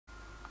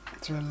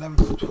It's their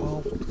 11th to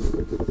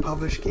 12th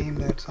published game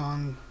that's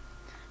on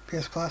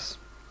PS Plus.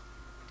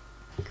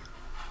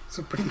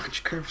 So pretty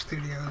much Curve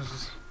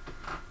Studios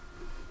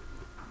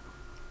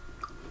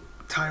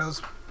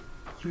titles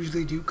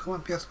usually do come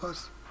on PS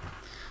Plus,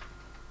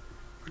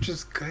 which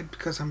is good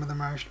because some of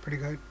them are actually pretty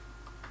good.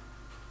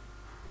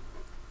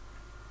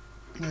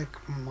 Like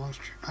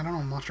I don't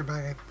know, Monster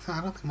Bag. I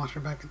don't think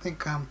Monster Bag. I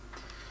think the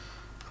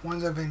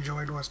ones I've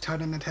enjoyed was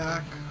Titan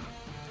Attack,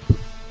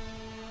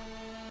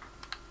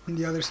 and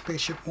the other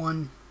spaceship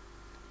one,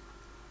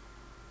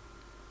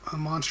 a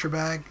Monster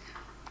Bag,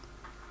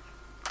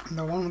 and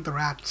the one with the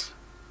rats.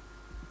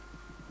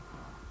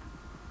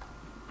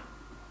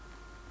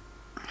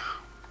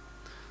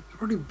 I've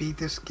already beat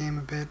this game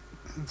a bit,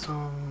 and so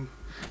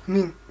I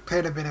mean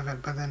played a bit of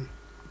it, but then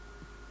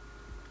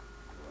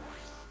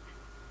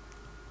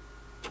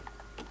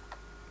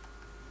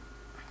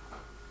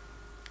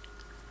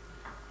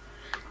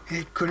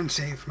it couldn't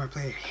save my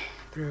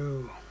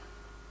playthrough.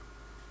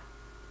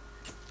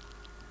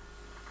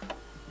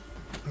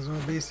 So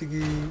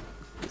basically,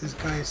 this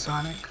guy is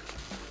Sonic.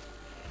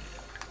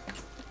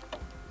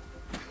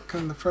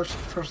 Kind of the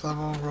first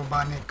level,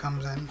 Robotnik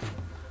comes in,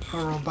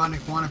 or Robotnik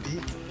wannabe.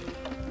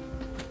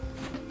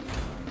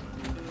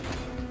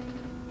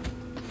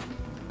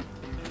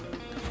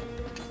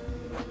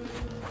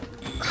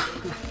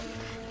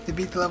 They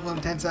beat the level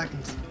in 10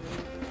 seconds.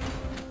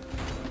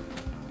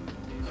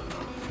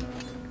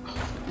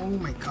 Oh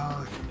my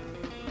god.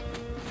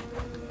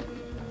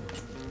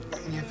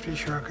 And you have 3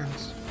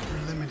 shurikens.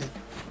 You're limited.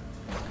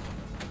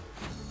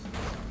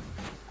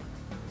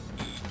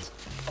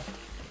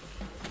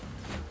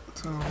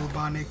 So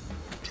Robotnik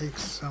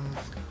takes some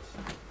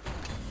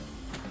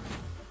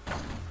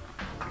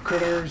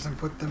critters and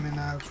put them in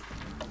a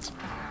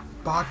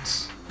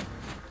box.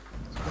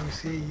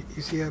 So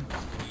you see a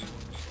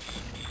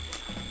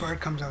bird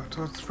comes out.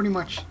 So it's pretty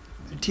much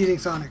they're teasing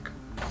Sonic.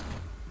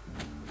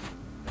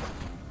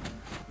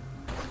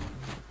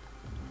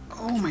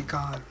 Oh my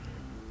god.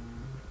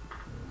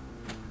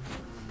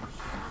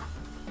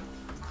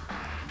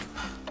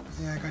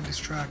 Yeah, I got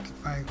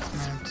distracted by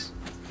commands.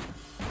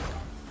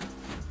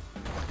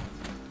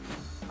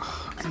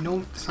 Oh, I know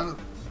it's not.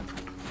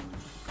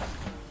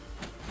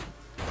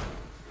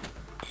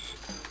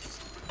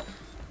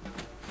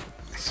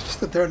 It's just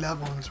the 3rd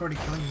level and it's already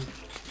killing me.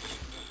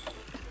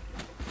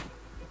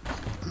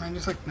 And I'm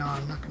just like, no,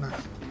 I'm not gonna.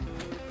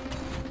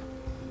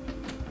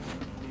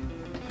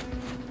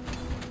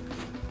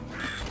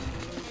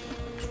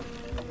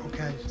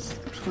 Okay, I'm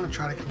just gonna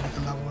try to complete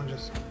the level and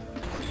just.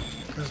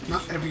 Because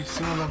not every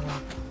single level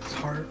is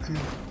hard. I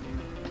mean,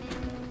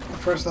 the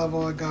first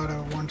level I got a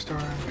 1 star,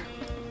 and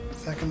the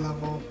second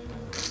level.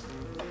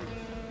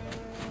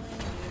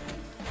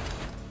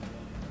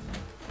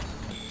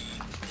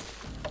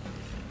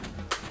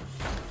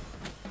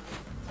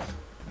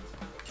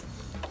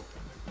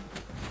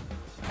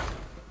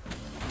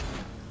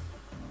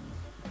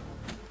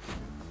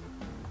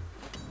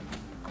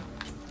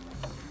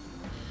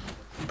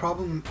 The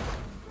problem.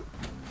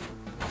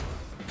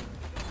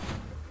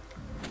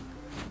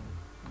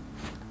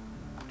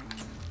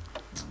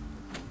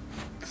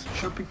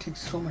 Jumping takes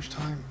so much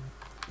time.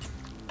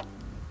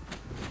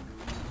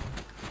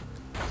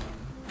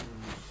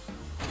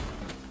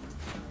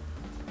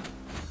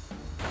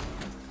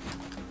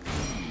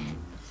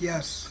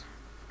 Yes.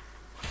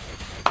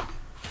 Oh,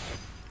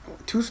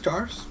 2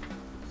 stars?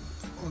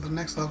 Oh, the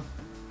next level.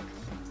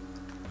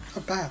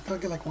 Not bad. I'll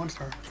get like 1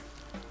 star.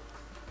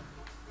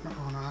 No,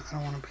 I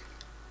don't want to be.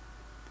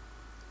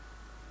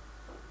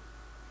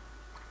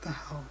 What the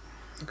hell?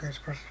 Okay,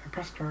 just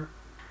press start.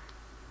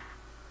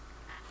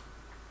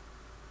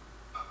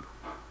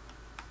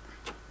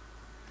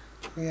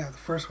 So yeah, the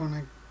first one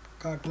I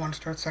got 1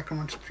 star, second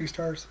one 3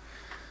 stars,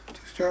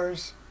 2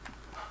 stars.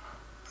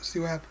 Let's see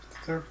what happens.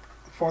 The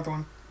 4th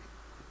one.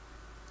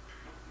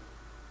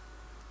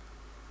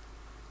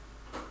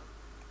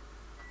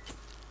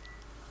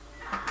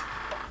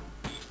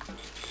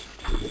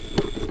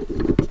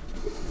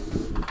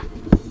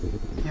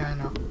 Yeah, I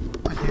know.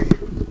 I hear you.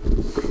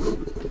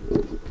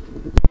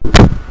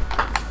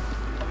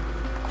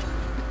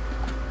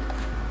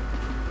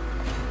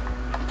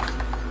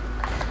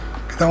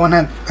 That one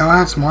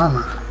had some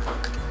armor.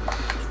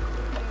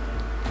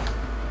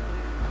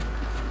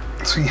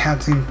 So you had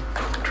to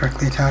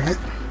directly attack it.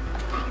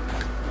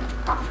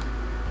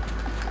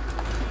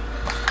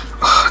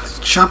 Ugh, this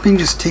jumping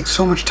just takes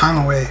so much time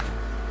away.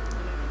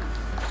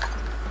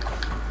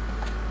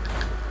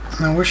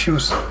 And I wish it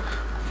was.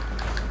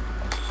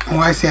 Oh,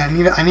 I see. I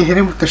need to hit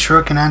him with the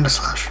shuriken and the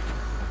slash.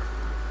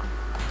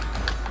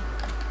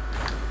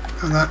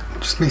 And that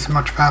just makes it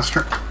much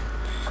faster.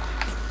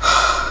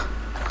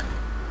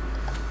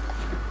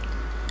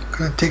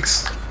 Because it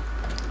takes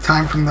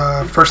time from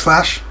the first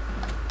slash.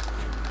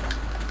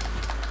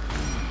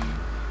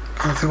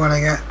 Let's see what I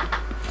get.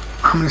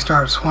 How many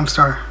stars? 1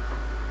 star.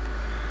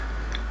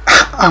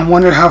 I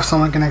wonder how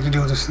someone can actually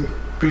do this in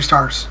 3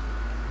 stars.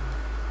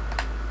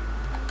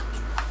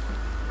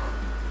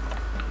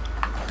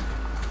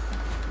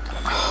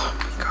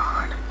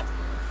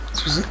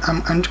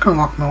 I'm just gonna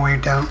walk my way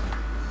down.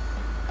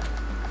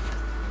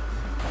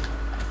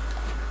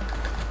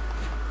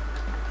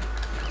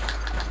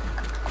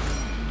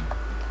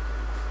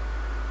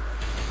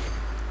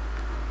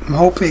 I'm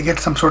hoping to get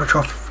some sort of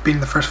trophy for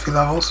beating the first few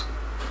levels.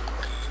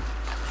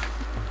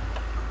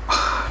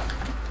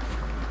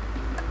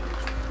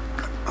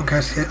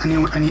 Okay, see, I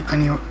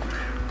need.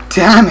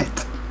 Damn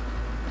it!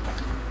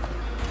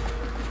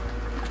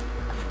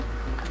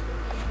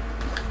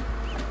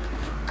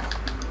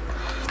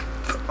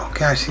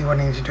 Okay, I see what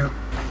I need to do.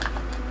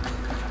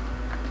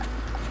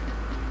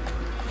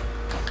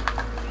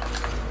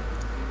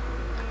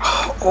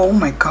 Oh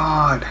my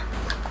god.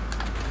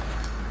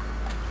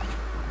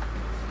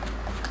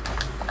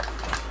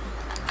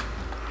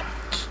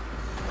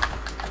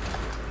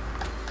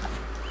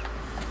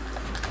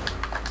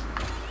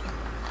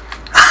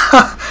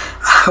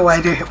 Why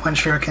did I hit one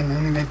shuriken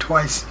and then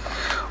twice?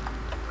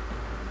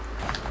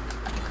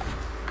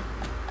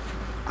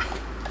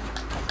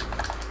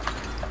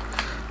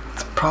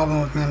 That's the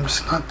problem with me, I'm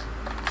just not...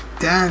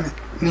 Damn it.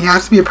 And he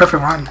has to be a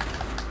perfect run.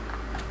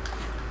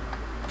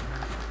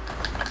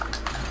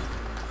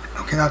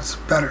 Okay, that's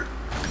better.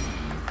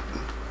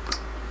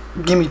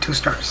 Give me 2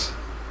 stars.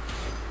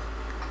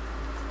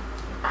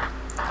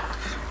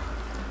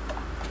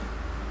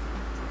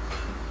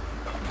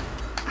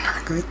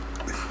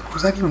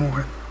 Was that even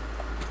worth?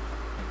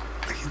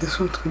 Okay, this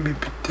one's gonna be a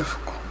bit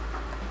difficult.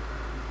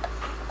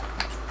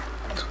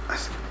 So I'm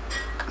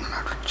gonna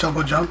have to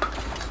double jump.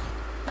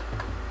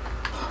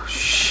 Oh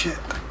shit.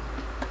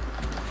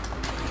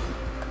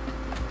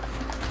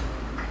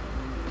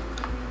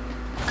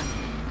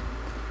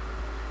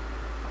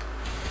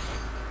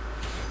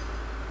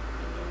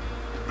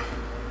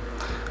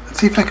 Let's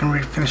see if I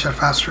can finish that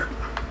faster.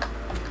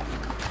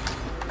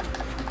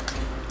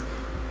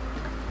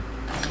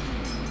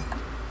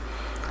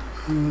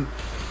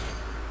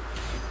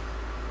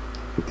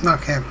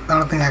 Okay, I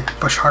don't think I can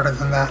push harder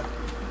than that.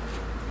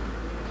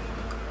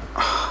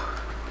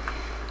 Oh.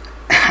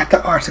 I had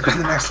the R to go to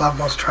the next level,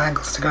 those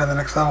triangles to go to the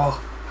next level.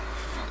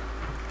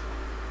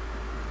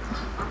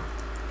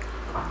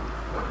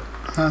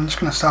 I'm just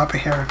gonna stop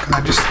it here because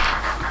I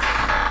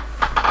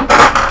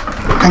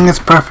think it's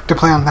perfect to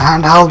play on the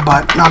handheld,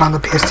 but not on the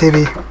PS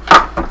TV.